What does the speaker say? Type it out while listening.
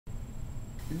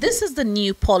This is the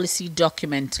new policy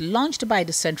document launched by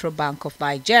the Central Bank of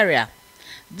Nigeria.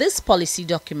 This policy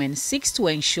document seeks to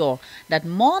ensure that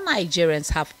more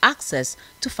Nigerians have access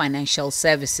to financial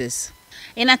services.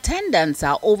 In attendance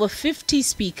are over 50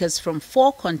 speakers from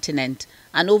 4 continents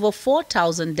and over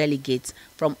 4,000 delegates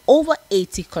from over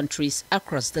 80 countries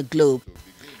across the globe.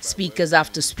 Speakers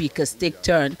after speakers take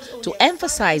turn to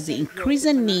emphasize the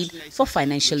increasing need for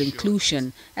financial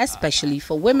inclusion, especially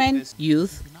for women,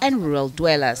 youth, and rural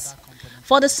dwellers.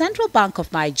 For the Central Bank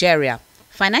of Nigeria,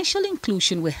 financial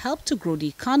inclusion will help to grow the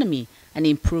economy and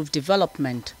improve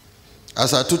development.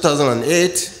 As at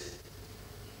 2008,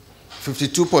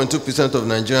 52.2% of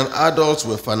Nigerian adults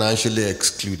were financially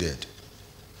excluded.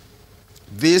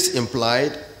 This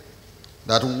implied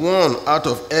that 1 out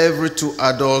of every 2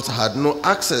 adults had no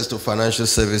access to financial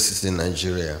services in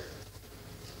Nigeria.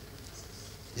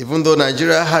 Even though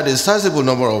Nigeria had a sizable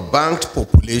number of banked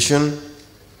population,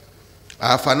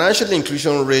 our financial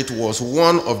inclusion rate was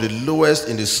one of the lowest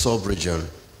in the sub-region.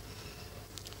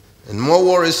 And more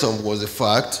worrisome was the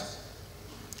fact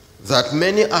that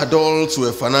many adults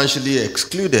were financially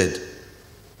excluded.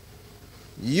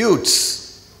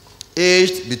 Youths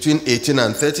aged between 18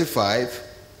 and 35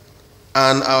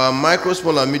 and our micro,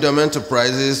 small, and medium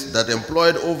enterprises that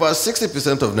employed over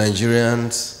 60% of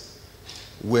Nigerians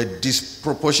were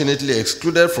disproportionately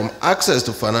excluded from access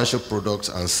to financial products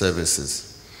and services.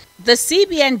 The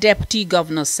CBN Deputy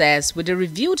Governor says with the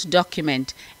reviewed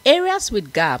document, areas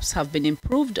with gaps have been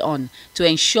improved on to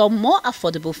ensure more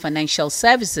affordable financial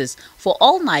services for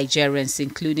all Nigerians,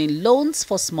 including loans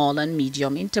for small and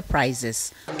medium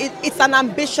enterprises. It's an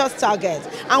ambitious target,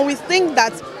 and we think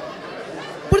that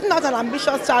putting out an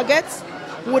ambitious target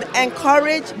would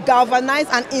encourage, galvanize,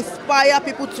 and inspire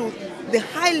people to the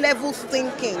high-level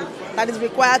thinking that is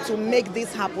required to make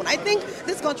this happen. I think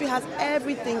this country has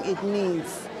everything it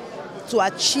needs to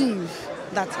achieve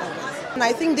that target. And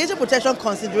I think data protection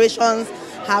considerations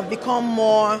have become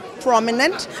more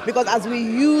prominent because as we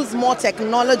use more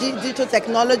technology, digital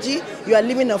technology, you are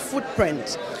leaving a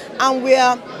footprint. And we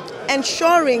are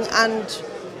ensuring and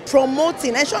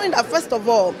ensuring that first of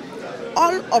all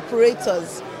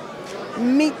operators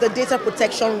meet the data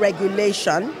protection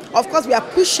regulation. Of course, we are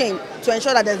pushing to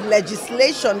ensure that there's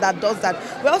legislation that does that.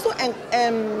 We're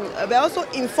also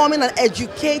informing and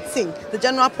educating the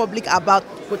general public about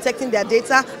protecting their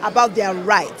data, about their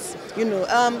rights.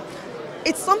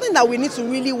 It's something that we need to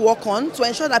really work on to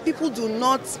ensure that people do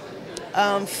not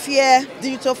fear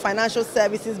digital financial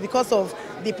services because of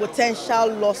the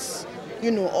potential loss,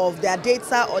 of their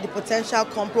data or the potential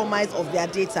compromise of their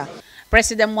data.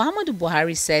 President Muhammadu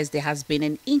Buhari says there has been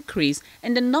an increase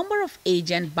in the number of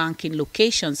agent banking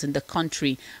locations in the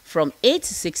country from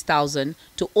 86,000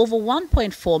 to over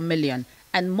 1.4 million,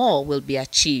 and more will be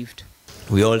achieved.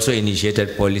 We also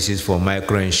initiated policies for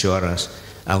microinsurance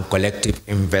and collective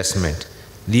investment.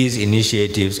 These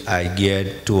initiatives are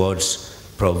geared towards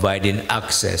providing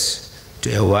access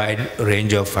to a wide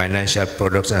range of financial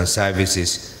products and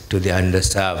services to the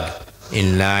underserved,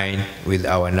 in line with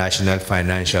our national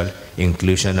financial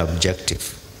inclusion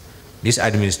objective. This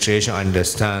administration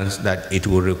understands that it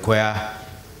will require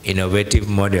innovative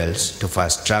models to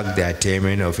fast-track the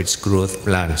attainment of its growth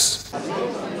plans.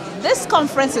 This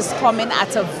conference is coming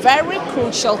at a very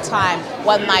crucial time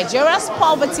when Nigeria's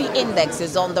poverty index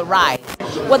is on the rise.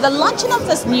 With the launching of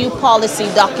this new policy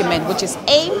document, which is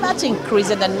aimed at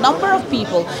increasing the number of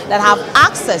people that have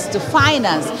access to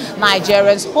finance,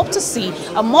 Nigerians hope to see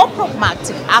a more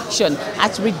pragmatic action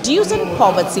at reducing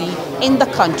poverty in the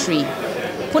country.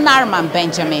 Punarman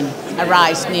Benjamin,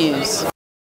 Arise News.